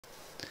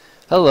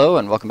Hello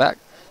and welcome back.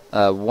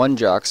 One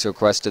Jocks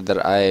requested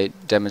that I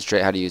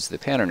demonstrate how to use the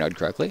panner node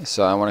correctly,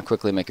 so I want to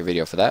quickly make a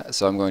video for that.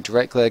 So I'm going to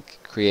right click,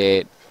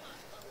 create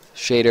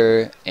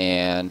shader,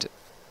 and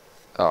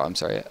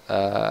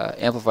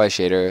amplify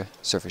shader,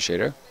 surface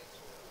shader.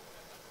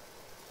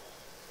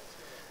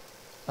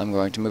 I'm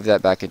going to move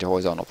that back into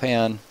horizontal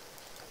pan,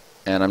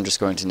 and I'm just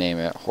going to name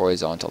it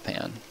horizontal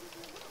pan.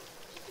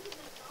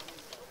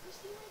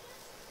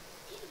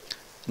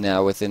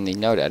 Now within the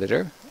node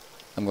editor,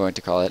 I'm going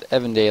to call it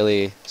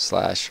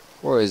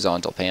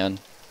evandaily/horizontal pan,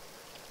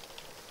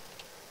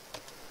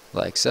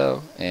 like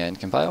so, and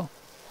compile.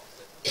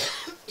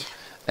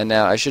 And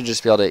now I should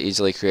just be able to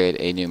easily create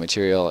a new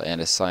material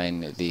and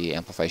assign the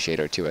Amplify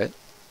shader to it.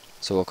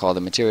 So we'll call the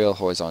material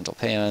horizontal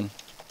pan,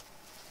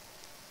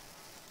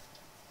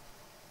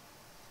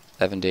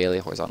 evandaily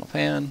horizontal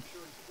pan,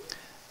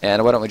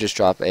 and why don't we just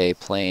drop a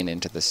plane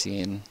into the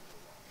scene.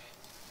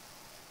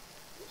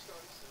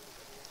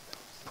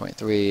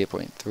 0.3,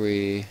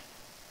 0.3,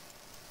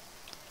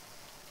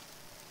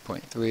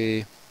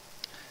 0.3,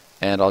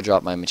 and I'll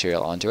drop my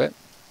material onto it.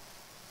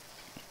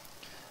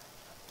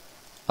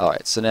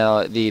 Alright, so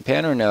now the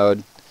panner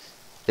node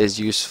is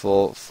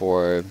useful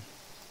for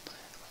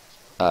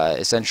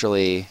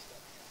essentially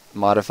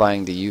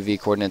modifying the UV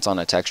coordinates on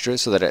a texture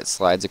so that it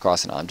slides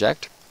across an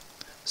object.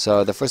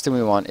 So the first thing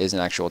we want is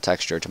an actual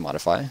texture to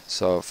modify.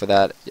 So for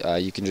that,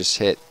 you can just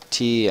hit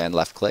T and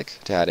left click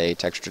to add a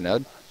texture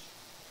node.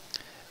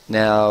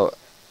 Now,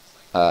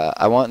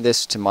 I want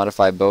this to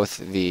modify both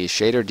the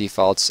shader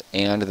defaults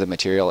and the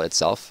material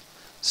itself.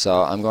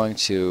 So I'm going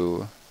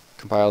to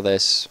compile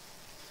this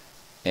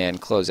and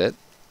close it,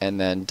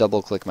 and then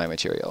double click my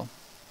material.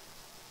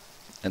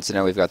 And so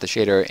now we've got the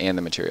shader and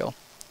the material.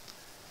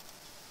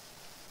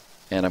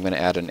 And I'm going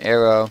to add an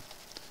arrow.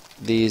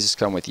 These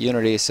come with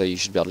Unity, so you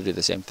should be able to do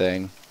the same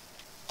thing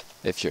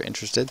if you're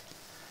interested.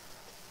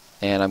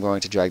 And I'm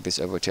going to drag this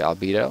over to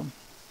albedo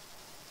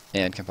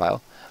and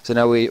compile. So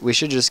now we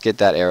should just get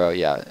that arrow.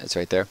 Yeah, it's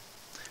right there.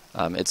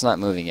 It's not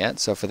moving yet,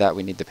 so for that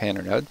we need the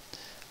panner node.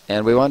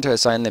 And we want to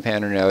assign the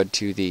panner node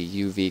to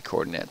the UV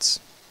coordinates.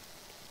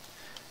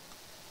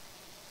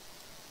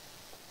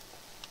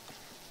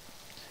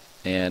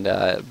 And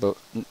the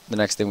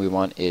next thing we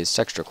want is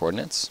texture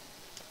coordinates.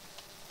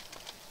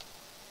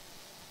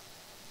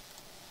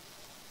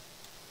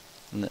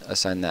 And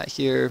assign that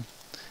here.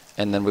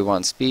 And then we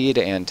want speed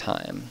and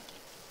time.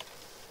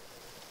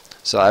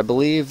 So I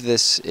believe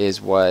this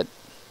is what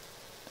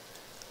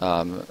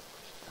so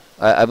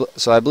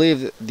I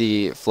believe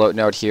the float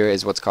node here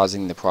is what's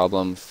causing the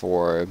problem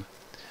for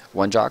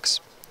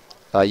OneJox.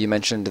 You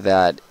mentioned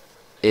that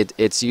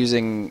it's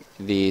using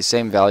the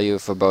same value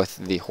for both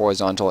the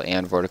horizontal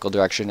and vertical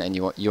direction, and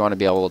you want to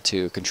be able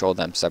to control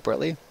them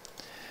separately.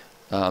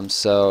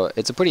 So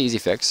it's a pretty easy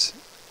fix,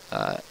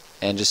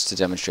 and just to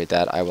demonstrate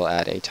that, I will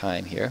add a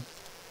time here.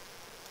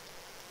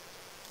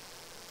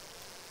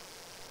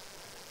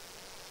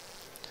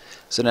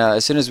 So now,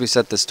 as soon as we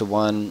set this to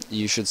 1,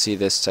 you should see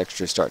this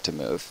texture start to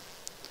move.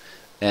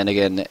 And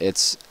again,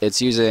 it's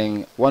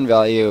using one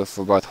value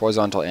for both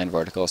horizontal and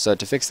vertical. So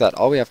to fix that,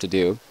 all we have to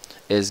do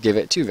is give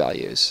it 2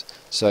 values.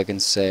 So I can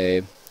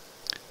say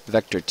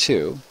vector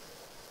 2,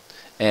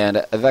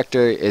 and a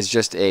vector is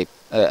just a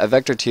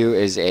vector 2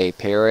 is a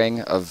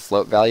pairing of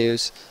float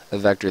values. A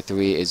vector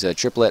 3 is a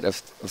triplet of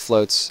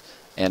floats,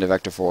 and a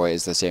vector 4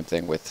 is the same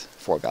thing with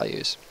 4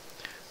 values.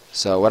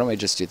 So why don't we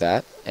just do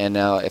that? And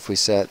now if we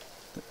set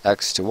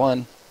X to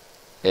 1,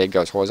 it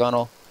goes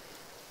horizontal,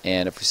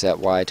 and if we set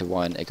Y to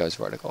 1, it goes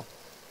vertical.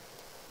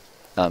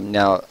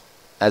 Now,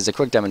 as a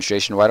quick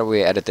demonstration, why don't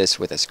we edit this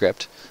with a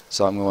script?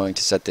 So I'm going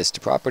to set this to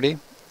property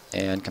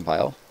and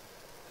compile.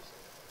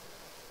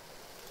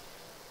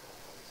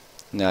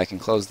 Now I can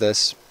close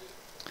this,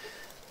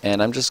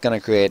 and I'm just going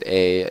to create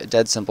a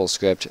dead simple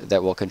script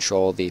that will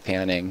control the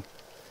panning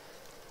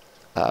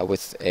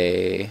with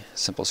a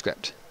simple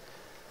script.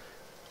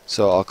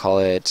 So I'll call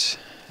it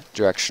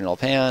directional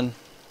pan.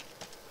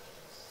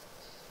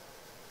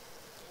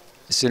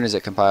 As soon as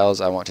it compiles,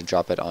 I want to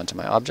drop it onto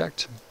my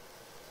object.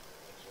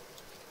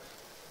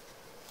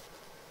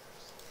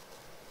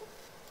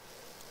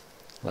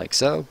 Like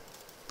so.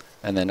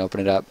 And then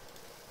open it up.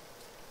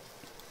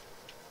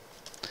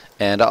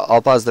 And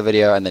I'll pause the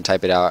video and then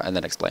type it out and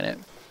then explain it.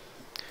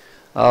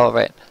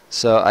 Alright,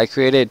 so I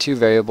created 2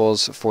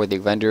 variables for the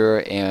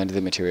renderer and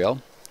the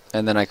material.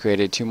 And then I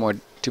created two more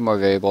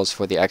variables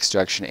for the X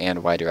direction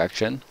and Y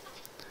direction.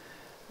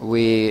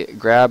 We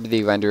grab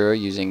the renderer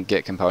using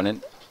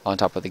getComponent on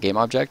top of the game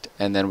object,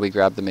 and then we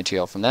grab the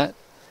material from that.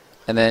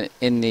 And then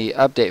in the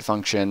update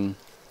function,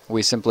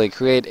 we simply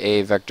create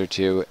a vector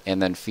 2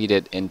 and then feed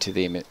it into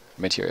the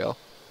material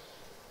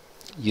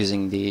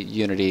using the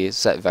Unity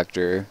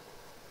setVector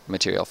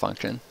material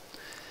function.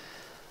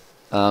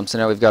 So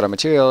now we've got our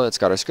material, it's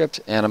got our script,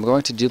 and I'm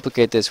going to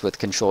duplicate this with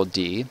Control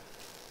D.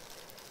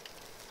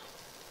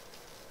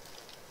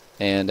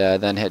 And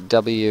then hit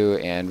W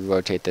and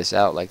rotate this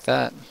out like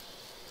that.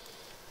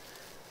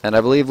 And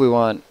I believe we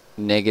want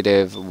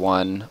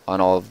 -1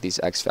 on all of these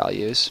X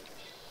values.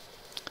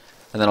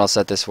 And then I'll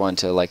set this one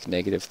to like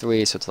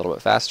 -3, so it's a little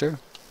bit faster.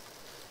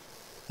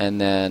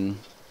 And then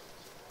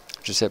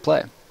just hit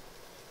play.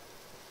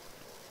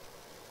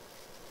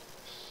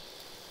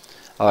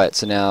 Alright,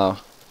 so now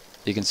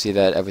you can see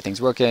that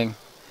everything's working.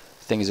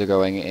 Things are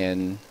going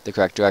in the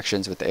correct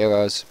directions with the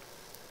arrows.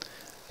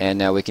 And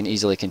now we can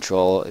easily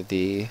control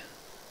the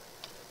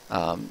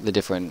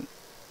different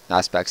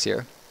aspects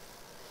here.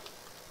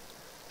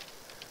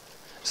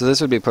 So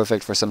this would be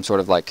perfect for some sort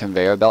of like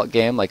conveyor belt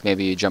game, like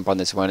maybe you jump on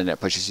this one and it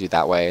pushes you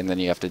that way, and then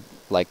you have to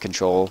like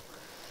control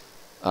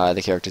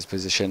the character's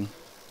position.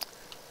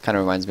 Kind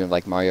of reminds me of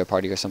like Mario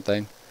Party or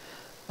something.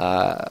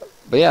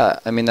 But yeah,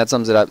 I mean that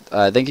sums it up.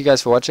 Thank you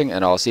guys for watching,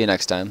 and I'll see you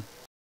next time.